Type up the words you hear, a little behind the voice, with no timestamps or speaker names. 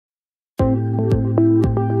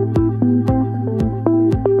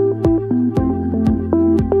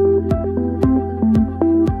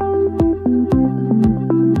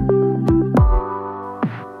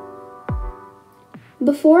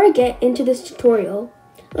before I get into this tutorial,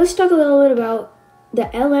 let's talk a little bit about the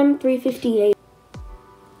LM358.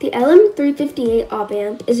 The LM358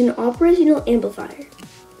 Op-Amp is an operational amplifier.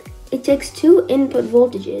 It takes two input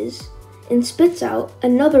voltages and spits out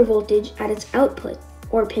another voltage at its output,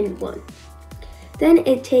 or pin 1. Then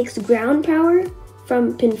it takes ground power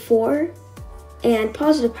from pin 4 and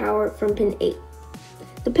positive power from pin 8.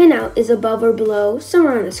 The pinout is above or below,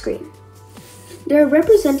 somewhere on the screen. They are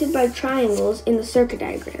represented by triangles in the circuit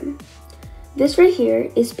diagram. This right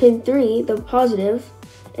here is pin 3, the positive,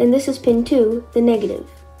 and this is pin 2, the negative,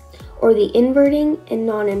 or the inverting and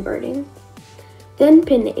non-inverting. Then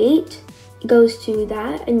pin 8 goes to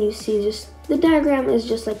that, and you see just the diagram is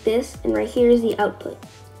just like this, and right here is the output.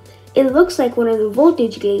 It looks like one of the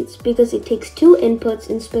voltage gates because it takes two inputs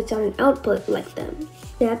and spits out an output like them.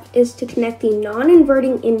 Step is to connect the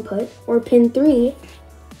non-inverting input, or pin 3,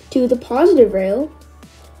 to the positive rail,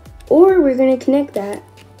 or we're going to connect that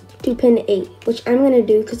to pin 8, which I'm going to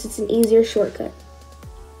do because it's an easier shortcut.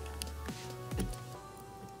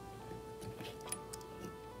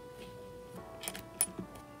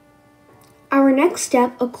 Our next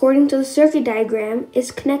step, according to the circuit diagram,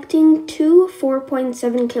 is connecting two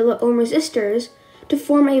 4.7 kilo ohm resistors to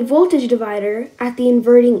form a voltage divider at the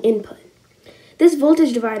inverting input. This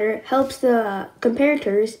voltage divider helps the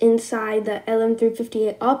comparators inside the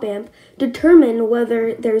LM358 Op-Amp determine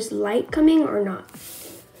whether there's light coming or not.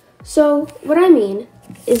 So what I mean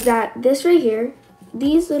is that this right here,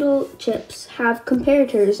 these little chips have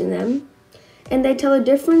comparators in them, and they tell the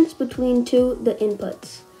difference between the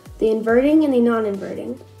inputs, the inverting and the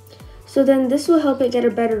non-inverting. So then this will help it get a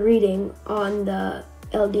better reading on the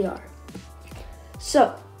LDR.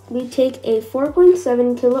 So we take a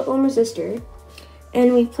 4.7 kilo ohm resistor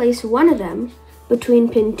and we place one of them between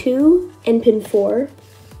pin 2 and pin 4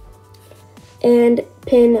 and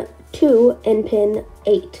pin 2 and pin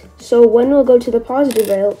 8. So one will go to the positive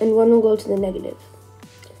rail and one will go to the negative.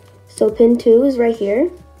 So pin 2 is right here,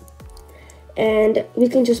 and we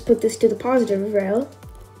can just put this to the positive rail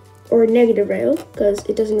or negative rail because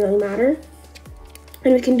it doesn't really matter.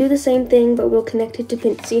 And we can do the same thing, but we'll connect it to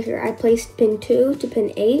pin, see here, I placed pin 2 to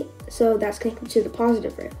pin 8, so that's connected to the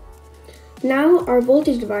positive rail. Now our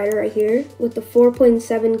voltage divider right here with the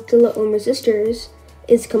 4.7 kilo ohm resistors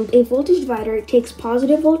is a voltage divider. It takes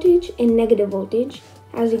positive voltage and negative voltage,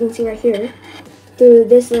 as you can see right here, through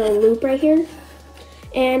this little loop right here,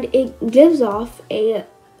 and it gives off a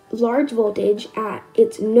large voltage at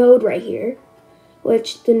its node right here,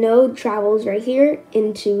 which the node travels right here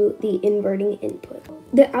into the inverting input.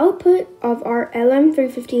 The output of our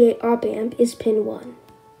LM358 Op-Amp is pin 1.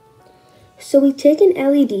 So we take an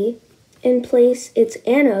LED and place its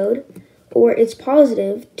anode or its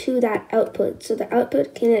positive to that output. So the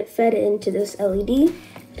output can get fed into this LED.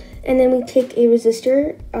 And then we take a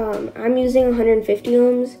resistor. I'm using 150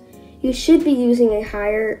 ohms. You should be using a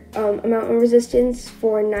higher amount of resistance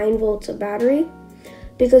for 9 volts of battery,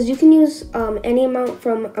 because you can use any amount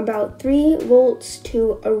from about 3 volts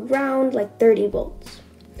to around like 30 volts.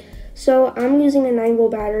 So I'm using a 9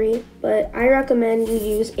 volt battery, but I recommend you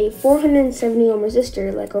use a 470 ohm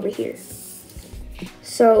resistor like over here.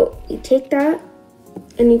 So you take that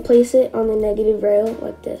and you place it on the negative rail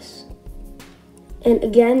like this. And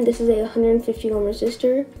again, this is a 150 ohm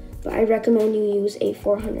resistor, but I recommend you use a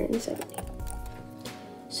 470.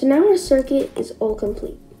 So now our circuit is all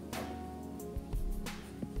complete.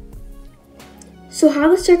 So how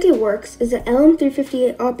the circuit works is the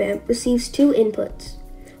LM358 Op-Amp receives two inputs.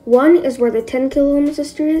 One is where the 10 kilo ohm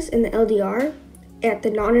resistor is in the LDR at the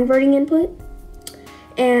non-inverting input.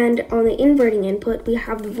 And on the inverting input, we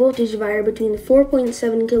have the voltage divider between the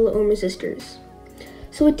 4.7 kilo ohm resistors.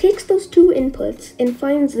 So it takes those two inputs and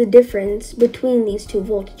finds the difference between these two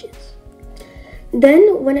voltages.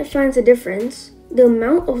 Then when it finds a difference, the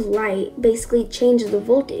amount of light basically changes the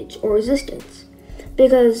voltage or resistance.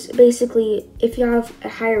 Because basically, if you have a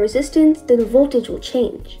higher resistance, then the voltage will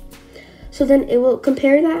change. So then it will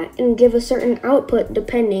compare that and give a certain output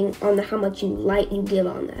depending on how much light you give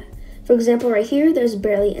on that. For example, right here, there's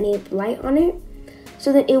barely any light on it.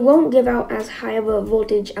 So then it won't give out as high of a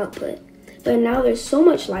voltage output. But now there's so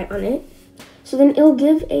much light on it. So then it'll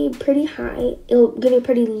give a pretty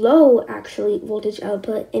low actually voltage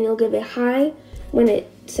output, and it'll give a high when it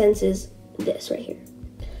senses this right here.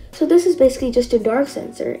 So this is basically just a dark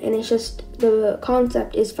sensor, and it's just the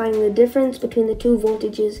concept is finding the difference between the two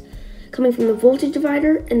voltages coming from the voltage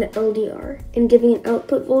divider and the LDR and giving an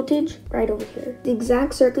output voltage right over here. The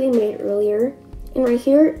exact circuit we made earlier, and right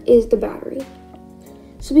here is the battery.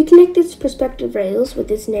 So we connect its perspective rails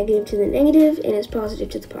with its negative to the negative and its positive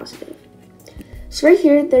to the positive. So right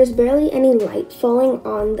here, there's barely any light falling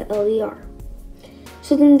on the LDR.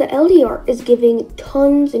 So then the LDR is giving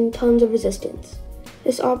tons and tons of resistance.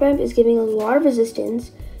 This op-amp is giving a lot of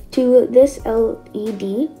resistance to this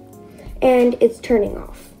LED, and it's turning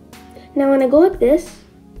off. Now when I go like this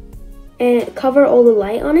and cover all the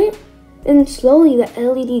light on it, then slowly the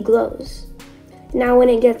LED glows. Now when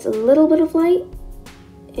it gets a little bit of light,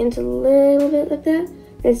 and it's a little bit like that,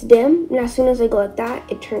 it's dim, and as soon as I go like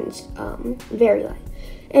that, it turns very light.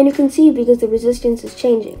 And you can see because the resistance is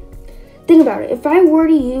changing. Think about it, if I were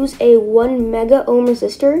to use a 1 mega ohm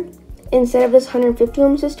resistor instead of this 150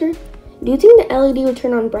 ohm resistor, do you think the LED would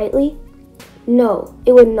turn on brightly? No,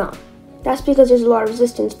 it would not. That's because there's a lot of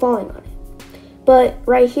resistance falling on it. But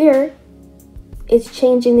right here, it's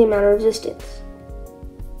changing the amount of resistance.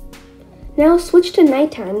 Now switch to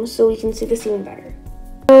nighttime so we can see this even better.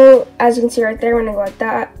 So as you can see right there, when I go like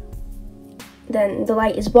that, then the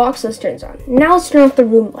light is blocked, so this turns on. Now let's turn off the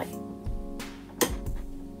room light.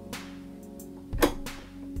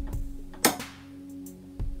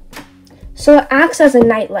 So it acts as a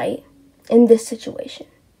night light in this situation.